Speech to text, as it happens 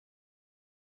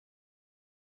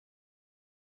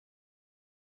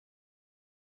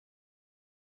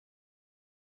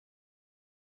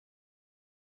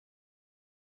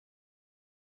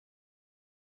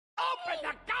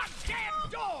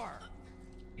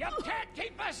You can't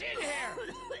keep us in here!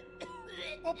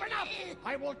 Open up!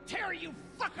 I will tear you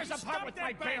fuckers apart with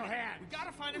my bare hands! We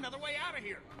gotta find another way out of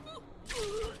here!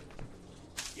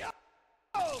 You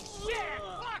shit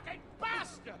fucking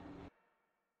bastard!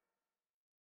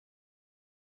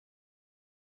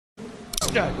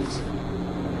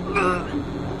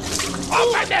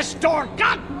 Open this door,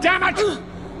 goddammit!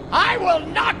 I will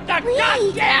knock the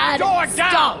goddamn door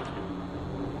down!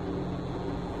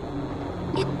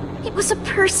 It was a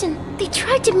person. They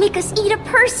tried to make us eat a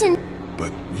person.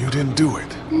 But you didn't do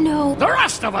it. No. The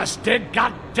rest of us did,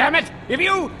 goddammit! If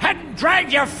you hadn't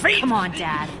dragged your feet! Come on,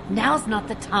 Dad. Now's not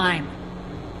the time.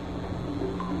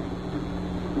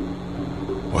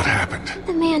 What happened?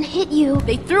 The man hit you.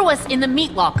 They threw us in the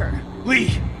meat locker.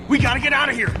 Lee, we gotta get out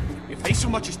of here! If they so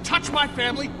much as touch my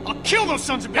family, I'll kill those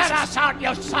sons of bitches! Get us out,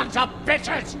 you sons of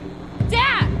bitches!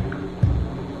 Dad!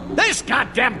 This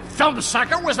goddamn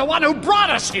thumbsucker was the one who brought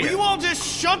us here! Will you all just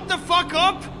shut the fuck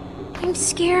up? I'm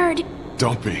scared.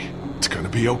 Don't be. It's gonna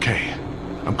be okay.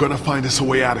 I'm gonna find us a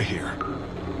way out of here.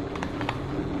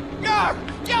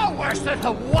 You're worse than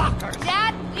the walkers!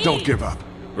 Dad, please! Don't give up.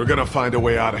 We're gonna find a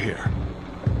way out of here.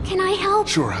 Can I help?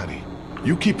 Sure, honey.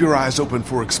 You keep your eyes open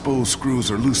for exposed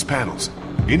screws or loose panels.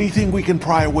 Anything we can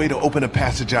pry away to open a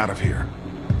passage out of here.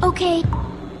 Okay.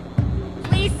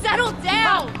 Please settle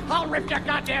down! I'll rip your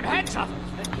goddamn heads off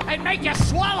and make you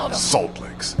swallow them! Salt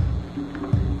licks.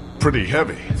 Pretty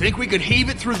heavy. Think we could heave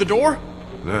it through the door?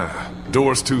 Nah,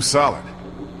 door's too solid.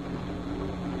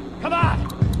 Come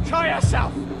on! Show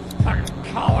yourself! Fucking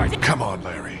coward! Come on,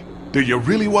 Larry. Do you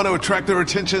really want to attract their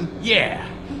attention? Yeah,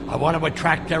 I want to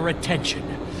attract their attention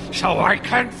so I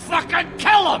can fucking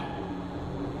kill them!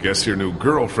 Guess your new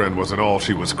girlfriend wasn't all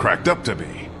she was cracked up to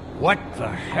be. What the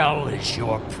hell is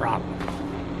your problem?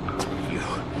 You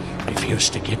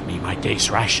refused to give me my day's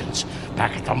rations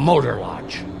back at the motor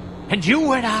lodge. And you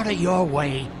went out of your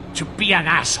way to be an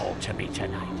asshole to me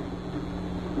tonight.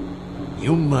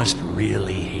 You must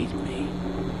really hate me.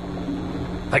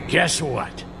 But guess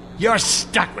what? You're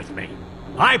stuck with me.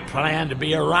 I plan to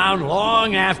be around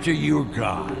long after you're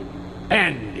gone.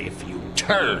 And if you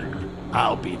turn,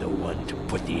 I'll be the one to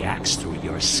put the axe through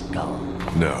your skull.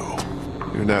 No,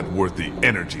 you're not worth the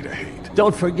energy to hate.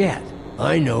 Don't forget,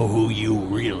 I know who you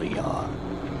really are.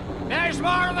 There's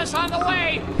more of us on the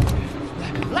way!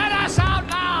 Let us out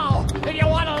now, if you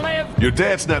want to live! Your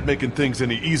dad's not making things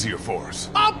any easier for us.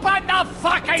 Open the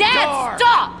fucking Dad, door!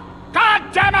 stop!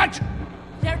 God damn it!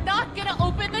 They're not gonna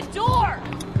open the door!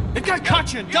 They've got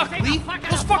Katya and Duck, Lee!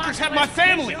 Those fuckers have my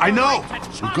family! I know!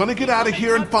 We're gonna get out of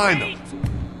here and find them.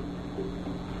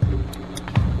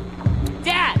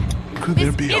 Dad! Could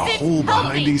there be a hole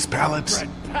behind these pallets? Red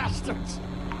bastards!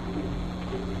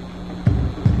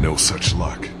 No such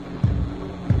luck.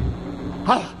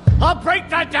 I'll break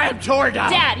that damn door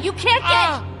down! Dad, you can't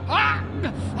get...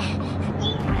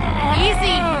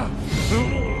 Easy!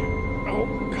 Oh,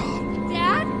 God.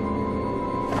 Dad?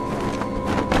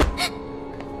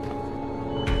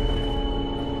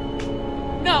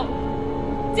 No!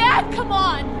 Dad, come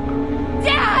on!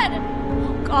 Dad!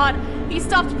 Oh, God, he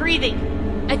stopped breathing.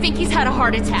 I think he's had a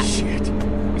heart attack. Shit.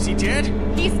 Is he dead?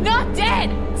 He's not dead!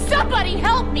 Somebody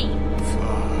help me!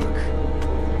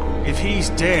 Fuck. If he's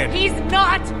dead... He's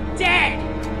not dead!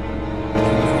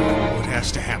 What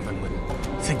has to happen?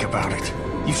 Think about it.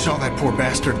 You saw that poor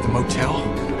bastard at the motel?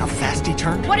 How fast he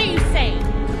turned? What are you saying?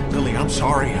 Lily, I'm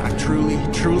sorry. I truly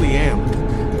am.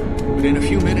 But in a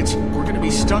few minutes, we're gonna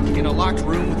be stuck in a locked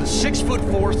room with a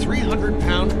 6'4",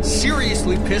 300-pound,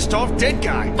 seriously pissed off dead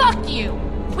guy. Fuck you!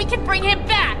 We can bring him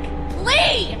back!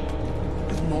 Lee!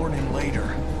 We'll mourn him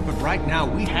later. But right now,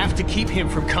 we have to keep him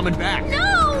from coming back.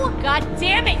 No! God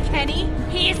damn it, Kenny!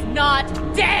 He's not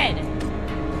dead!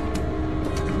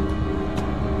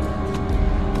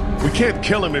 We can't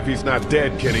kill him if he's not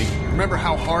dead, Kenny. Remember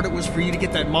how hard it was for you to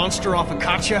get that monster off of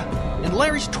Katya? And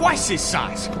Larry's twice his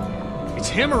size. It's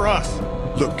him or us.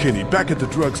 Look, Kenny, back at the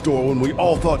drugstore when we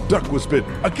all thought Duck was bitten,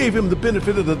 I gave him the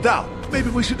benefit of the doubt. Maybe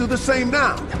we should do the same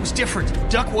now. That was different.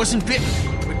 Duck wasn't bitten.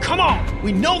 But come on!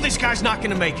 We know this guy's not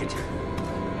gonna make it.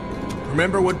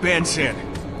 Remember what Ben said.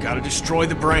 Gotta destroy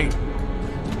the brain.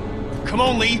 Come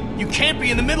on, Lee. You can't be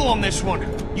in the middle on this one.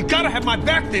 You gotta have my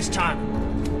back this time.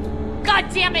 God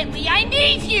damn it, Lee! I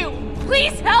need you!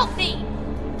 Please help me!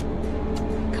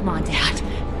 Come on, Dad.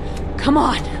 Come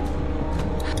on.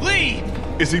 Lee!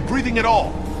 Is he breathing at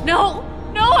all? No,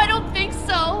 I don't think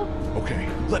so. Okay,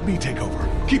 let me take over.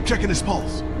 Keep checking his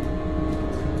pulse.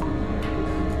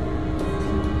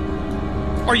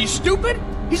 Are you stupid?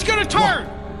 He's gonna turn!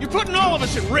 You're putting all of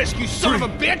us at risk, you son of a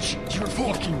bitch! You're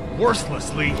fucking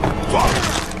worthless, Lee. Fuck!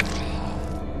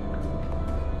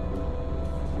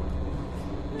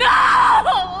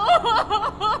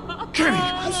 Kenny,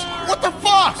 what the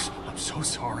fuck? I'm so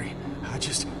sorry.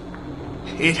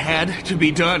 It had to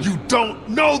be done. You don't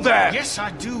know that! Yes,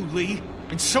 I do, Lee.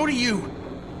 And so do you.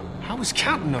 I was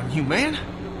counting on you, man.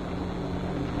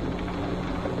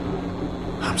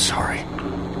 I'm sorry.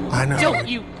 I know. Don't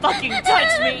you fucking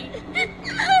touch me!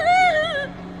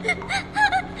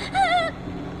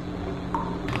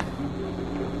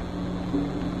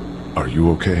 Are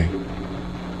you okay?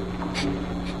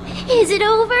 Is it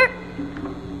over?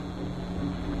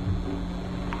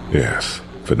 Yes,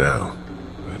 for now.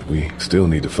 But we still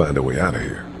need to find a way out of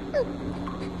here.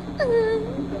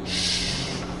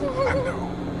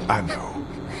 I know.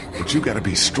 But you gotta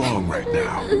be strong right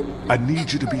now. I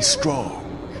need you to be strong.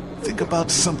 Think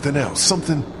about something else,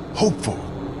 something hopeful.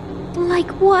 Like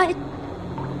what?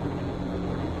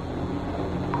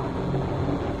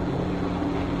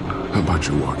 How about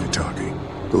your walkie-talkie?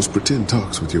 Those pretend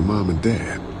talks with your mom and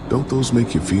dad. Don't those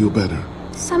make you feel better?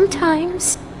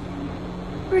 Sometimes.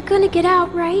 We're gonna get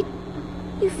out, right?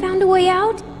 You found a way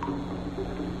out?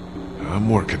 I'm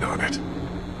working on it.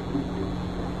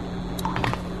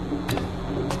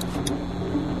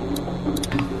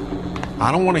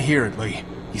 I don't want to hear it, Lee.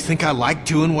 You think I like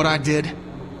doing what I did?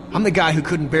 I'm the guy who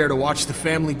couldn't bear to watch the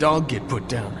family dog get put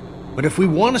down. But if we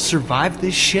want to survive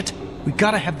this shit, we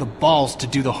gotta have the balls to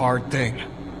do the hard thing.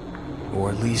 Or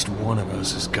at least one of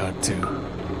us has got to.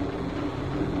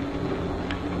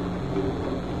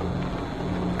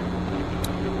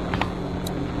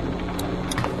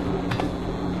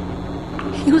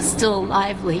 He was still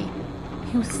alive, Lee.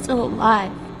 He was still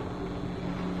alive.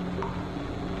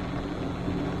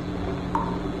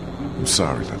 I'm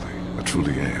sorry, Lily. I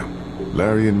truly am.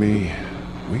 Larry and me,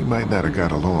 we might not have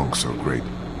got along so great,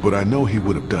 but I know he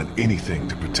would have done anything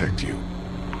to protect you.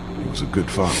 He was a good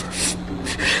father.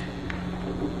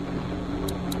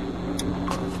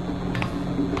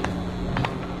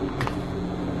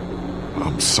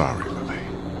 I'm sorry, Lily.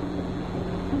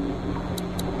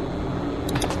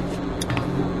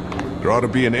 There ought to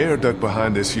be an air duct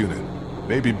behind this unit.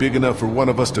 Maybe big enough for one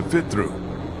of us to fit through.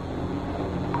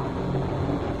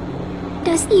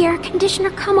 Does the air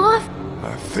conditioner come off?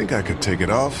 I think I could take it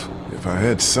off if I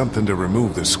had something to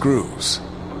remove the screws.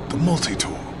 The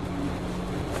multi-tool.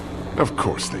 Of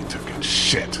course they took it.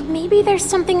 Shit. Maybe there's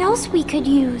something else we could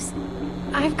use.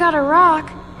 I've got a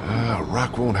rock. A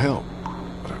rock won't help,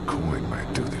 but a coin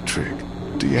might do the trick.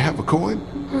 Do you have a coin?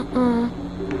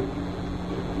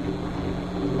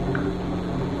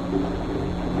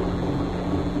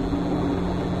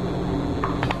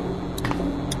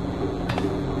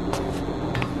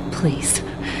 Please.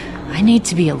 I need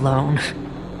to be alone.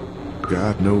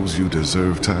 God knows you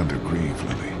deserve time to grieve,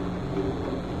 Lily.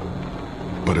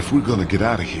 But if we're gonna get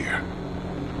out of here,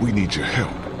 we need your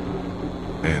help.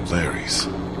 And Larry's.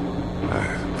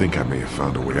 I think I may have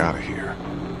found a way out of here,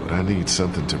 but I need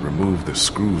something to remove the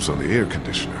screws on the air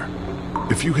conditioner.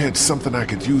 If you had something I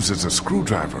could use as a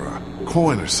screwdriver, a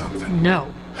coin or something. No.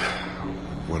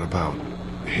 What about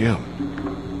him?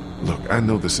 Look, I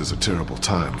know this is a terrible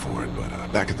time for it, but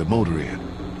back at the motor inn,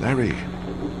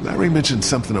 Larry mentioned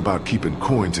something about keeping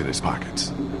coins in his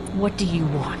pockets. What do you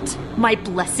want? My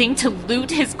blessing to loot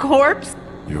his corpse?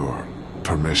 Your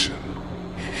permission.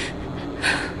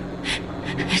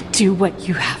 Do what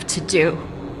you have to do.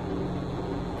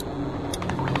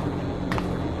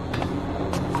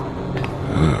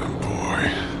 Oh,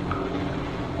 boy.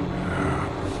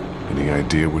 Any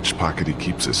idea which pocket he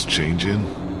keeps his change in?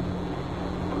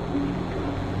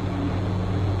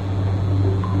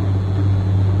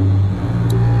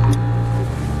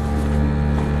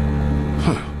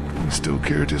 Still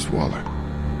carried his wallet.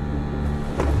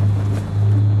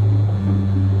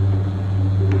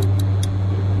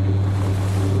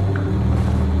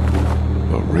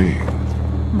 A ring.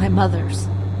 My mother's.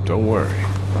 Don't worry,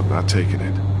 I'm not taking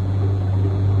it.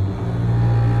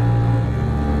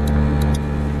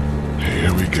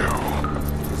 Here we go.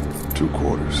 2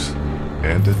 quarters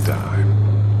and a dime.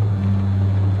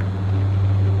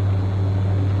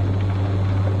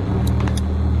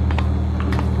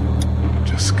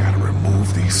 Just gotta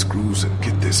remove these screws and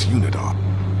get this unit off.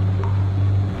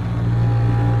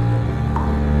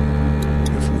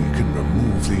 If we can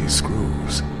remove these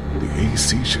screws, the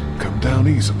AC should come down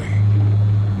easily.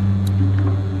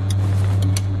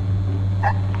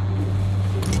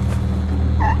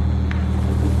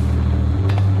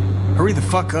 Hurry the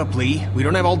fuck up, Lee. We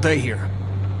don't have all day here.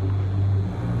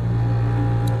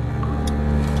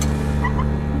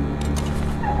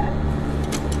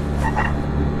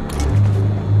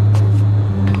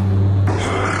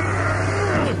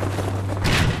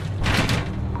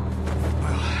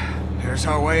 Well, there's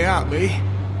our way out, Lee.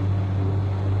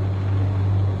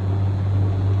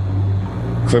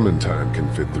 Clementine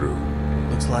can fit through.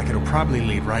 Looks like it'll probably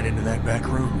lead right into that back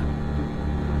room.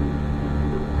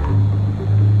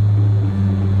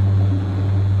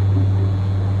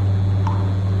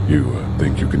 You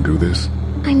think you can do this?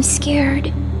 I'm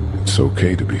scared. It's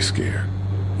okay to be scared.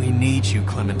 We need you,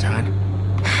 Clementine.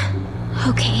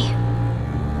 Okay.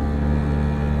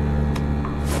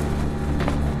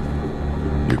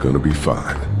 You're gonna be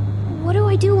fine. What do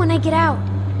I do when I get out?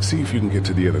 See if you can get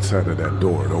to the other side of that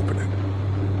door and open it.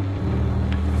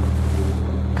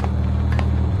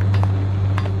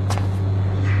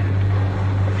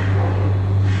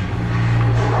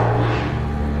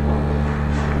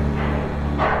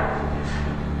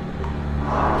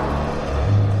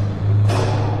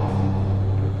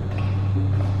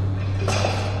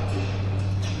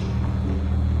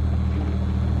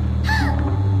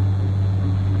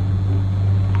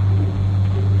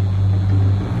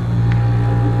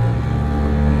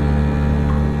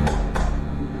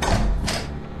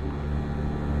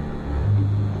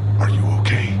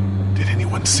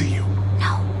 See you.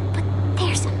 No, but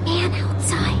there's a man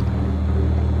outside.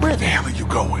 Where the hell are you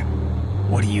going?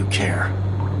 What do you care?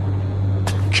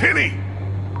 Kenny!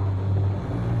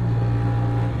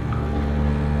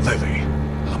 Lily,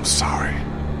 I'm sorry.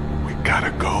 We gotta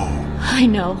go. I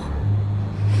know.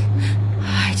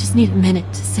 I just need a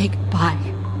minute to say goodbye.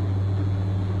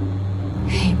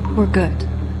 Hey, we're good.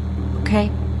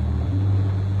 Okay?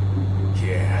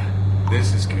 Yeah,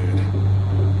 this is good.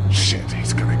 Shit,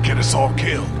 he's gonna get us all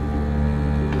killed.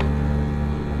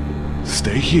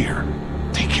 Stay here.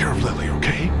 Take care of Lily,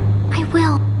 okay? I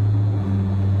will.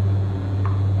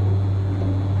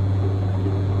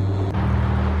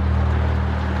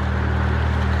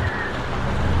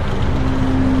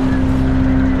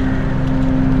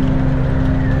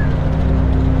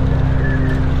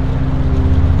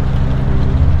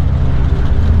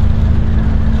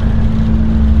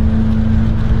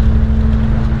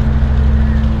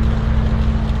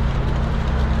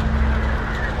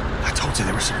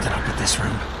 There was something up with this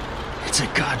room. It's a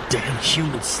goddamn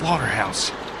human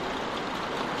slaughterhouse.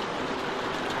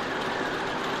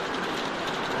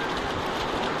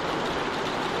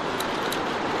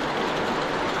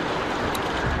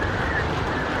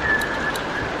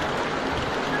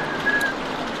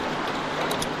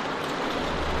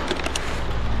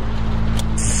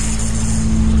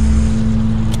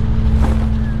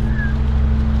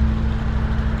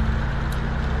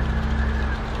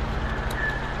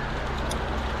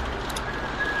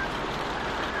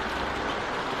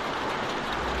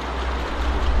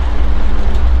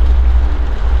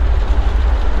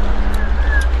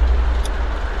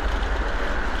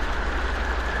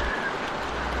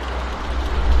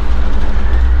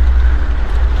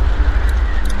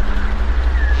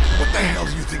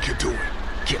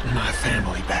 Getting my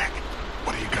family back.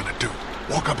 What are you gonna do?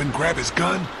 Walk up and grab his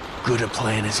gun? Good a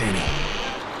plan as any.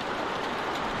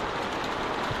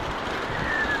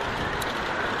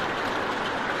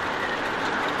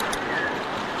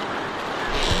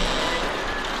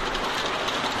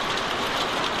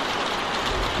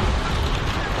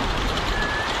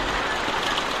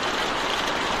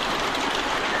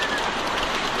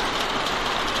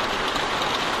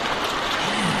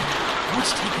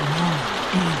 What's taking long?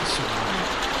 So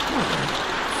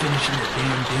finishing the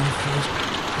damn dinner first.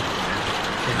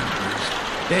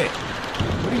 Hey,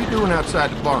 what are you doing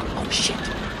outside the barn? Oh shit!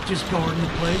 Just guarding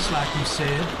the place like you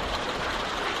said.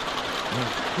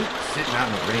 Quit sitting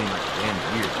out in the rain like a damn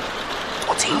deer.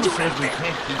 What's he doing out We there?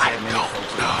 can't keep that many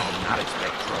folks alive and not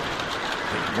expect trouble.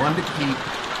 Pick one to keep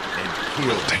and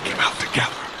kill. We'll take him out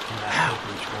together. How?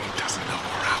 He doesn't know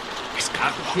we're out. He's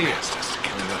got the Kill. past us to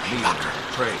get to the Leave thunder.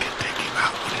 him. Pray. We can take him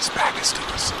out when his back is to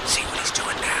us. See what he's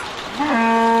doing now.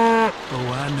 Oh,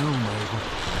 I know, Mabel.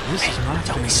 This is my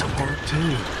tell me favorite something. part,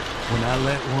 too. When I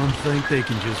let one think they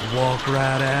can just walk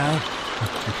right out.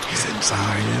 He's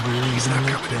inside. He's not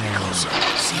coming any closer.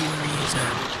 See where he is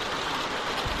now.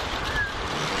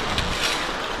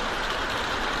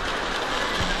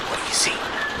 What do you see?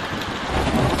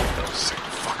 Sick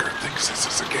fucker thinks this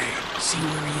is a game. See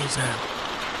where he is now.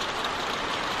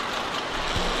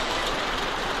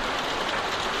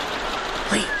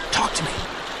 Lee, talk to me.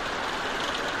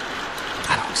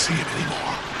 I don't see him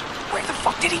anymore. Where the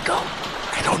fuck did he go?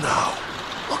 I don't know.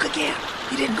 Look again.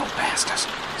 He didn't go past us.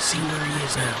 See where he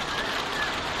is now.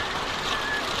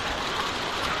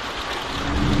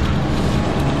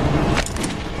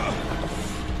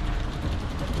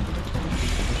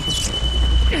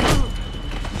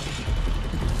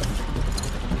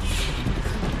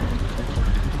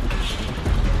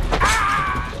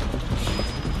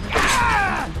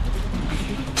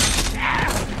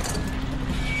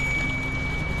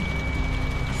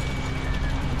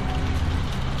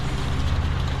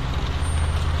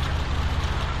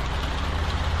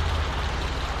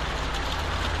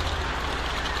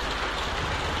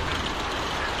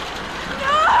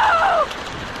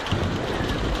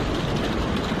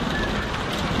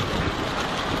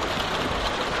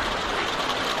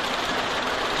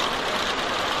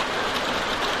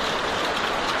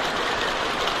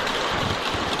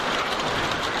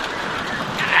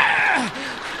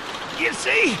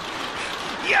 See?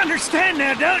 You understand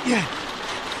now, don't you?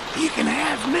 You can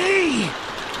have me.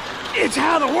 It's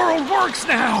how the world works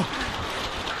now.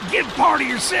 Give part of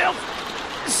yourself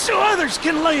so others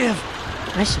can live.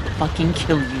 I should fucking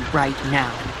kill you right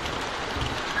now.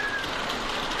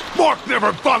 Mark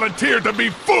never volunteered to be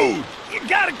food! You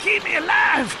gotta keep me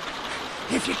alive.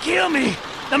 If you kill me,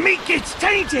 the meat gets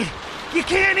tainted. You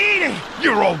can't eat it.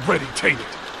 You're already tainted.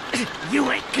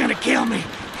 You ain't gonna kill me.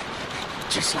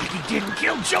 Just like you didn't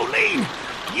kill Jolene.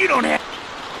 You don't have...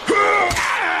 No!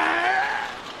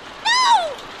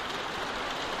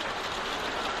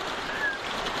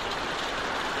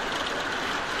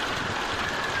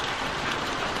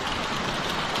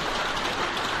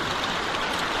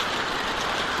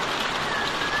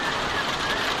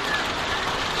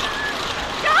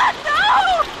 God,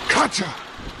 no! Katja!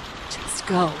 Just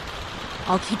go.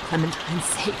 I'll keep Clementine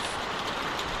safe.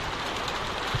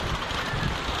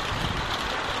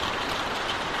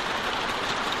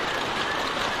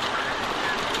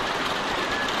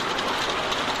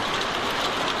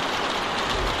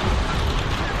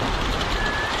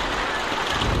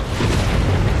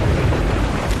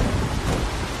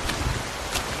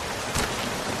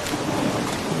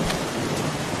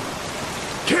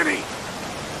 Kenny!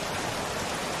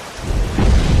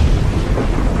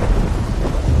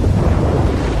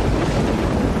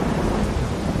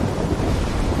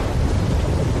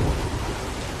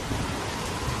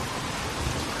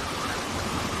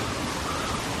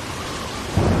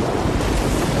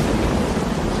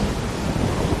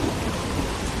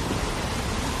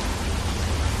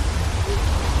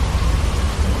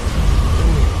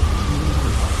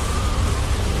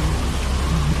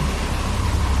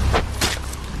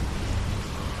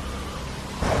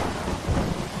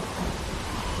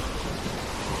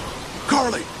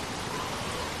 Carly!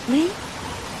 Lee?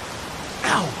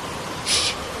 Ow!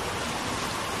 Shh.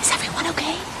 Is everyone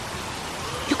okay?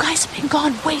 You guys have been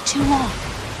gone way too long.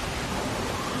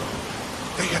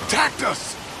 They attacked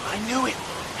us! I knew it.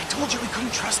 I told you we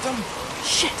couldn't trust them.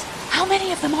 Shit. How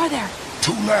many of them are there?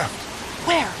 2 left.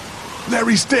 Where?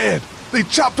 Larry's dead. They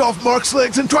chopped off Mark's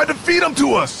legs and tried to feed him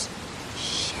to us.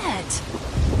 Shit.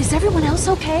 Is everyone else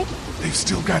okay? They've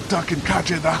still got Duck and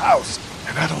Katja in the house,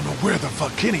 and I don't know where the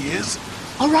fuck Kenny is.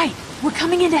 All right. We're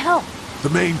coming in to help. The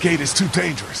main gate is too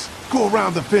dangerous. Go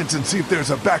around the fence and see if there's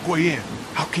a back way in.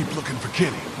 I'll keep looking for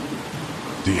Kenny.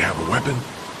 Do you have a weapon?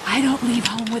 I don't leave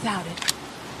home without it.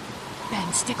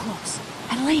 Ben, stick close.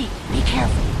 And Lee, be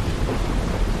careful.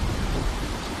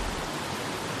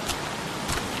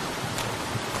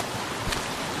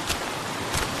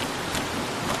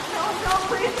 No,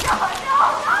 please, no!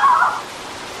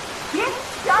 Just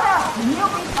shut up and you'll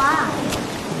be fine.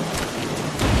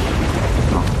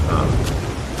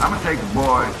 I'm gonna take the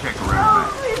boy and check around.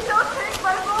 Please don't take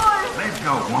my boy. Let's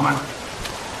go, woman.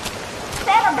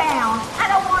 Settle down. I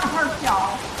don't want to hurt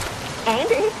y'all.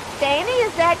 Andy? Danny,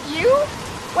 is that you?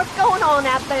 What's going on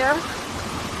out there?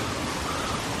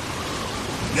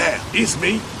 Yeah, it's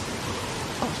me.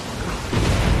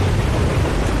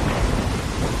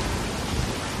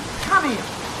 Come here.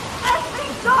 Let me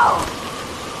go.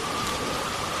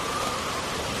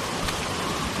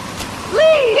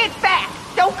 Lee, get back!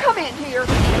 Don't come in here. You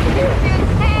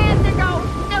just had to go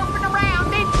snooping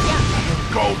around, didn't you?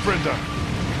 Go, Brenda.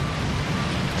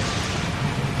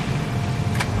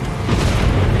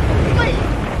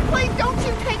 Please don't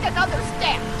you take another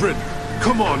step. Brenda,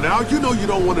 come on now. You know you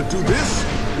don't want to do this.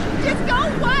 Just go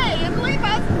away and leave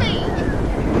us be.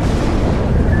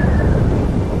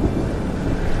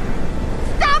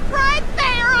 Stop right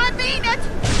there, I mean it.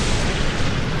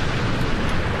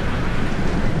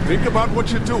 Think about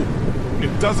what you do.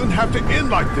 It doesn't have to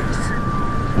end like this.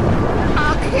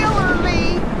 I'll kill her,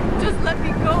 Lee. Just let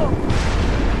me go.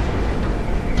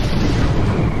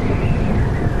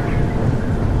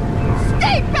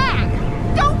 Stay back!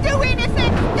 Don't do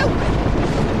anything stupid!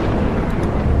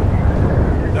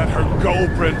 Let her go,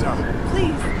 Brenda.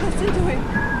 Please, listen to him.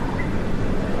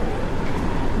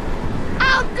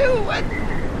 I'll do it!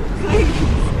 Please.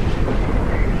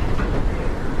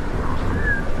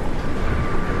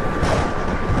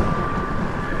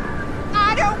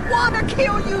 I don't want to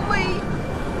kill you, Lee!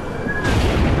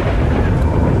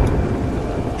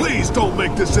 Please don't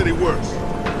make this any worse.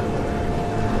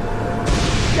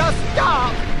 Just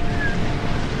stop!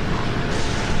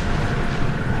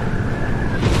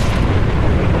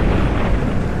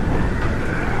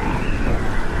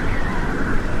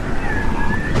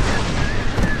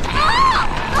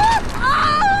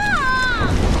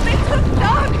 They took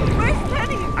Doug! Where's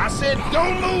Kenny? I said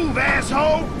don't move,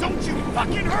 asshole! Don't you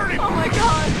fucking hurt him! Oh my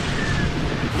god!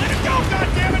 Let it go,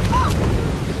 goddammit! Oh.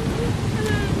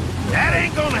 That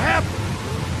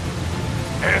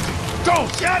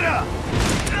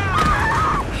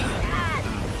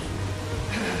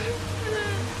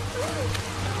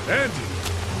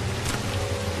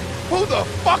Who the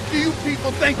fuck do you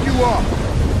people think you are?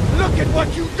 Look at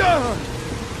what you done!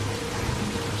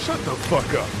 Shut the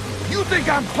fuck up. You think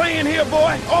I'm playing here,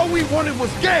 boy? All we wanted was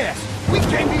gas. We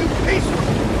came to you peacefully.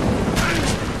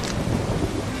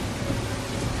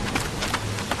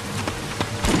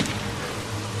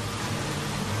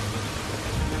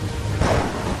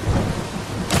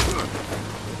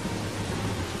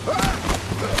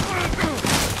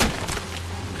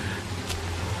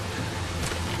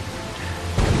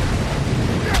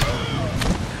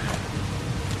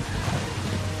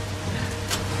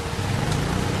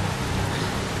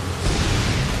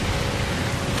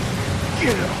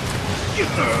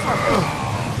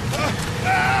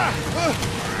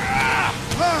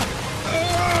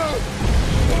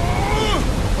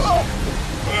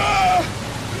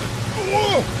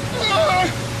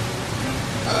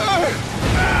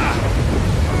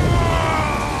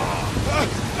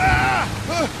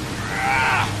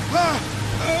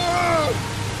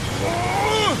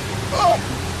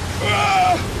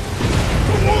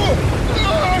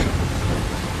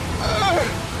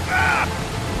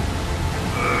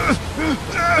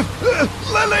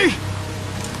 Lily!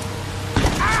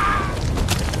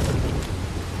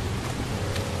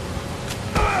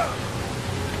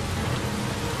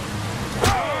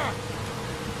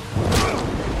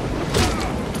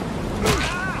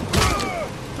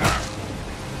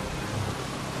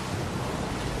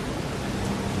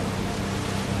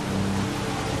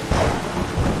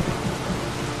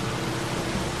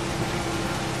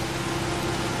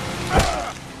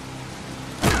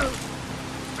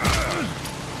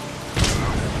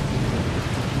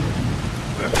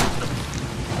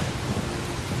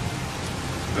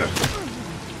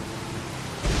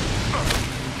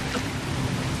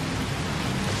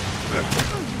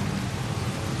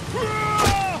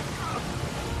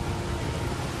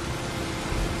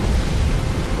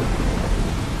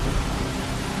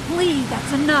 Please,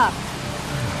 that's enough.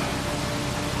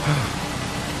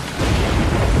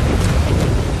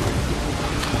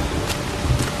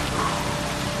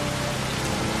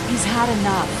 He's had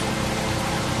enough.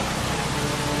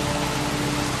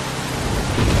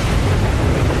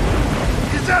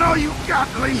 Is that all you got,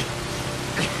 Lee?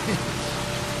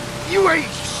 You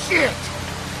ain't shit!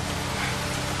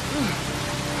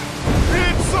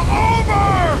 It's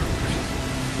over!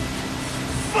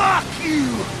 Fuck you!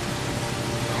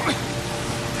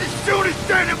 As soon as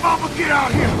Dad and Mama get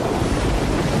out here,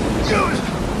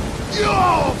 you're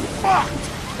all fucked!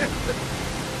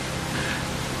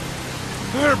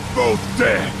 They're both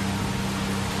dead.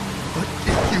 What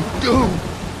did you do?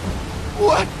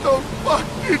 What the fuck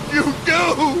did you do?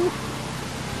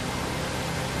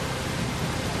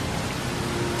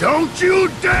 Don't you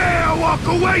dare walk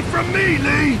away from me,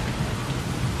 Lee!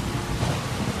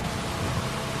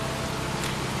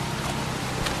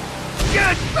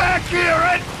 Get back here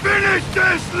and finish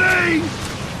this, Lee!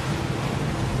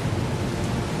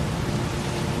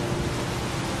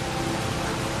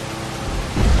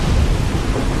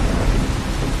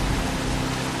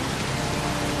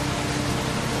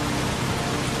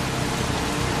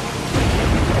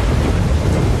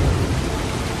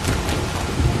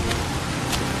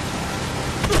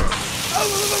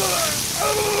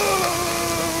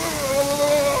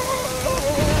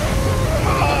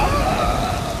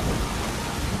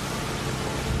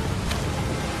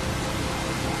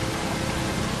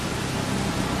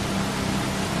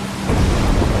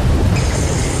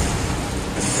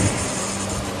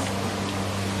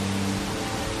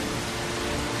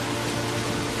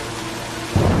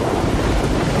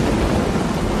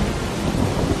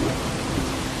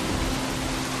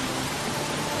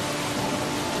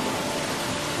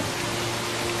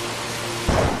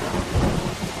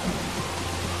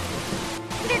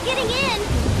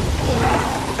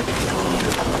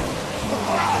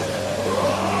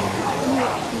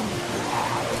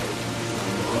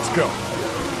 Go.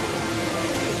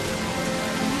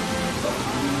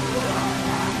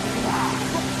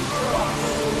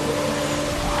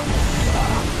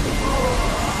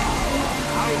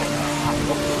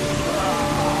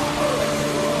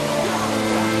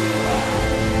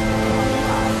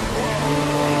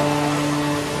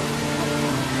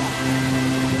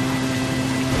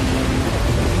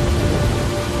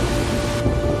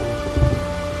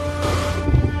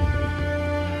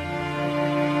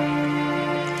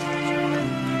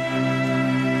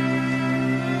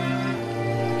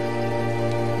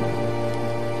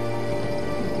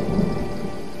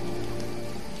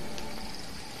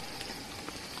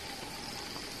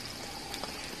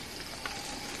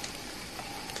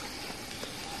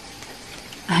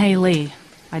 Hey, Lee.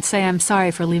 I'd say I'm sorry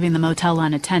for leaving the motel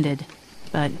unattended,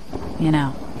 but, you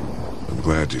know. I'm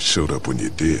glad you showed up when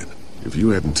you did. If you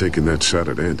hadn't taken that shot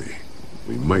at Andy,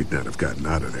 we might not have gotten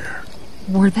out of there.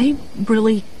 Were they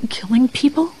really killing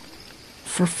people?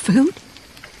 For food?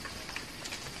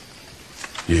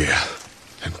 Yeah,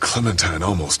 and Clementine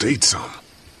almost ate some.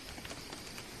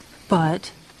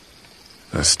 But...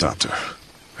 I stopped her.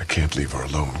 I can't leave her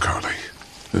alone, Carly.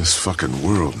 This fucking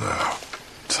world now.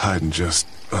 It's hiding just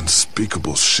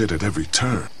unspeakable shit at every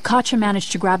turn. Katja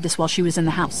managed to grab this while she was in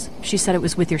the house. She said it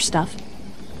was with your stuff.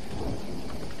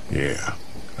 Yeah.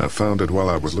 I found it while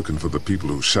I was looking for the people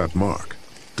who shot Mark.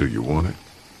 Do you want it?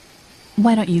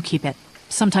 Why don't you keep it?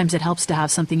 Sometimes it helps to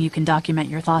have something you can document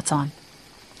your thoughts on.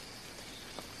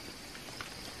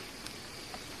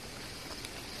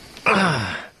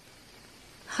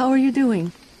 How are you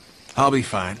doing? I'll be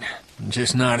fine. I'm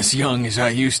just not as young as I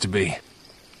used to be.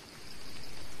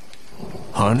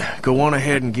 Hun, go on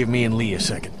ahead and give me and Lee a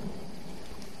second.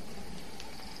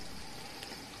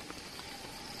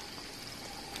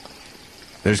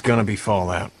 There's gonna be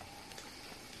fallout.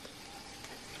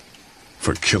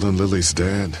 For killing Lily's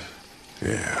dad?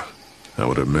 Yeah, I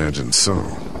would imagine so.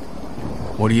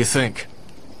 What do you think?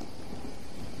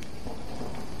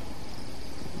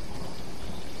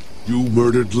 You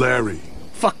murdered Larry.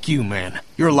 Fuck you, man.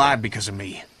 You're alive because of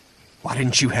me. Why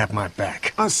didn't you have my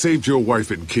back? I saved your wife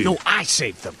and kid. No, I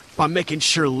saved them. By making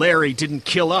sure Larry didn't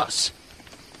kill us.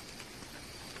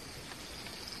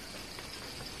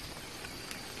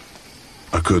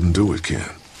 I couldn't do it, Ken.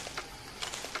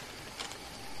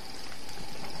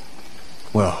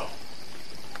 Well,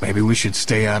 maybe we should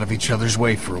stay out of each other's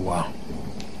way for a while.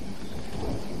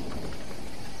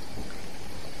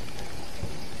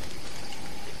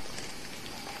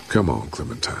 Come on,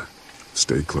 Clementine.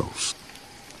 Stay close.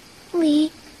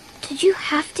 Lee, did you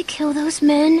have to kill those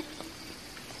men?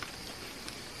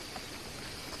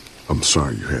 I'm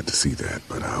sorry you had to see that,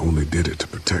 but I only did it to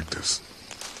protect us.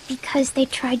 Because they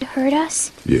tried to hurt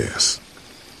us? Yes.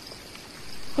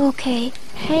 Okay.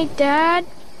 Hey, Dad.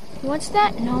 What's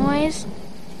that noise?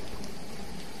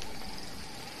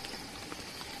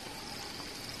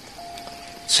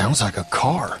 Sounds like a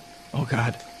car. Oh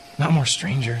God, not more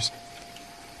strangers.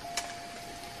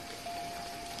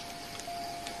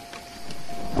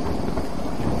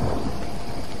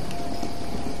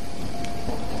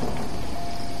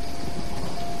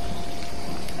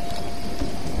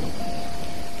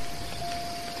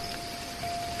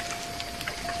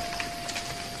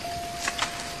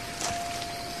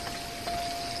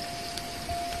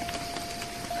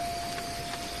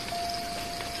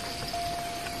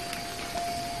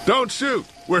 Don't shoot!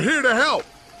 We're here to help!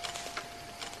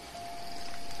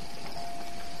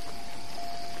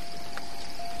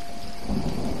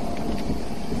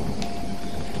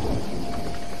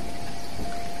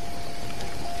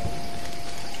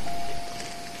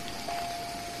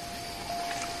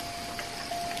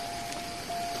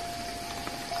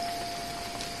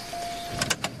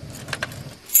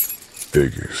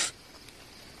 Figures.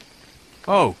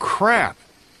 Oh, crap.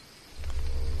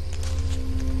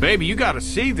 Baby, you gotta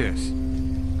see this.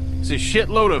 There's a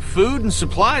shitload of food and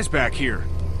supplies back here.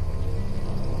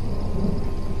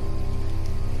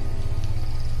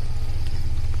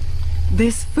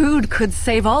 This food could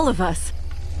save all of us.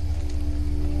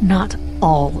 Not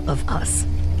all of us.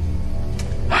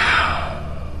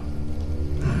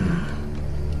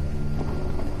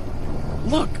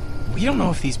 Look, we don't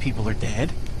know if these people are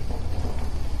dead.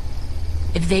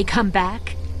 If they come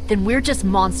back, then we're just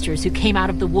monsters who came out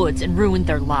of the woods and ruined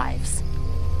their lives.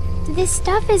 This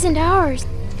stuff isn't ours.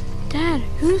 Dad,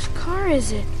 whose car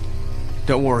is it?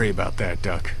 Don't worry about that,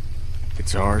 Duck.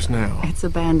 It's ours now. It's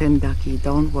abandoned, Ducky.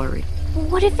 Don't worry.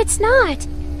 What if it's not?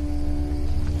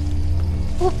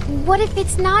 What if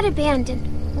it's not abandoned?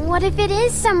 What if it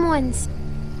is someone's?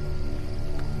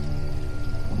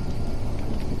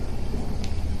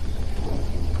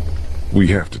 We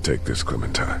have to take this,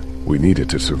 Clementine. We need it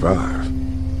to survive.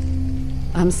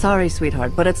 I'm sorry,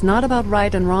 sweetheart, but it's not about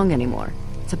right and wrong anymore.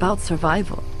 It's about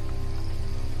survival.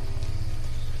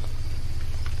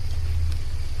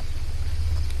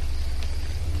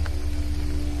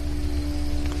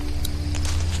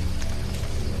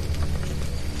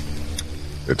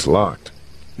 It's locked.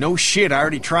 No shit, I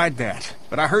already tried that.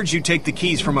 But I heard you take the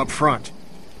keys from up front.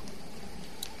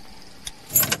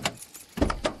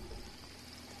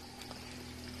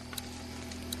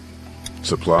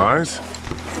 Supplies?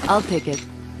 I'll take it.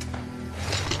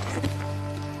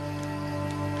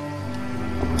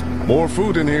 More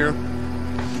food in here.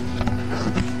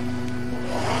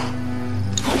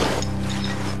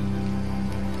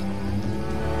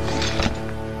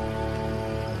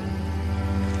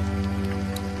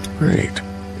 Great.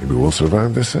 Maybe we'll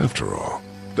survive this after all.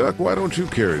 Duck, why don't you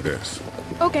carry this?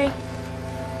 Okay.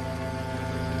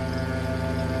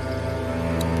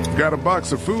 Got a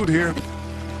box of food here.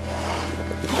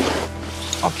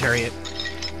 I'll carry it.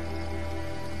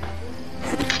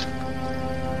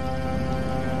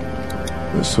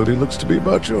 This hoodie looks to be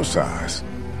about your size.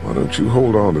 Why don't you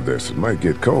hold on to this? It might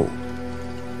get cold.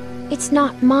 It's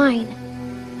not mine.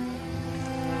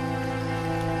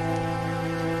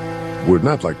 We're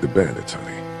not like the bandits,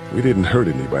 honey. We didn't hurt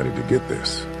anybody to get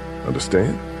this.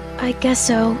 Understand? I guess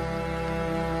so.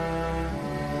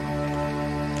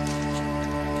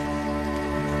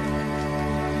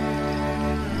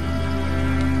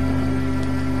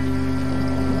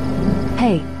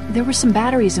 Hey, there were some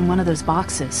batteries in one of those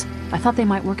boxes. I thought they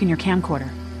might work in your camcorder.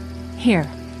 Here,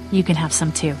 you can have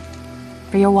some too.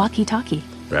 For your walkie-talkie.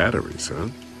 Batteries, huh?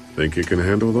 Think you can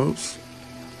handle those?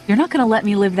 You're not gonna let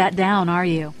me live that down, are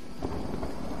you?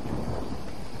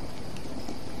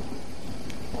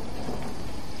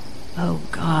 Oh,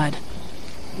 God.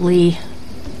 Lee,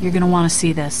 you're gonna want to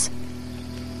see this.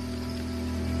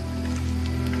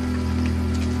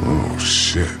 Oh,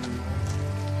 shit.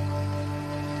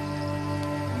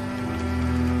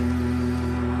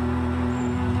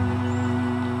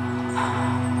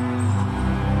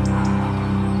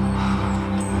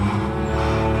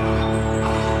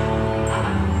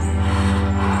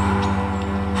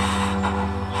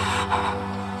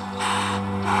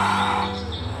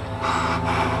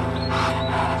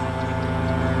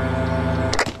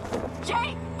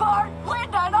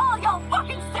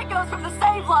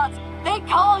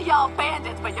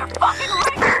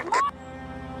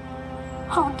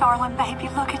 Oh, darling baby,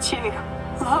 look at you.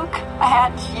 Look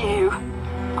at you.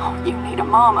 Oh, you need a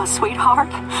mama, sweetheart.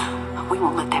 We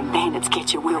won't let them bandits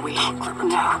get you, will we?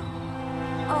 No.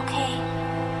 Okay.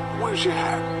 Where's your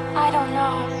hat? I don't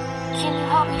know. Can you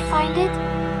help me find it?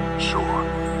 Sure.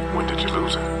 When did you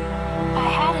lose it? I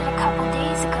had it a couple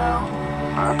days ago.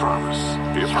 I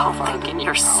promise. If Y'all thinking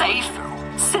you're safe?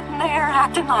 Sitting there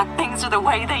acting like things are the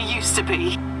way they used to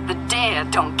be. The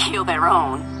dead don't kill their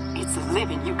own. It's the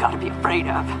living you gotta be afraid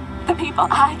of. The people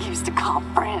I used to call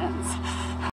friends.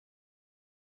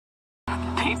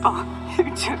 The people who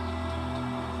do...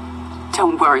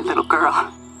 Don't worry, little girl.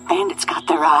 Bandits got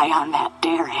their eye on that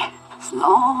dairy. As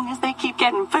long as they keep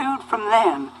getting food from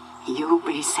them, you'll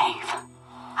be safe.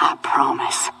 I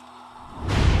promise.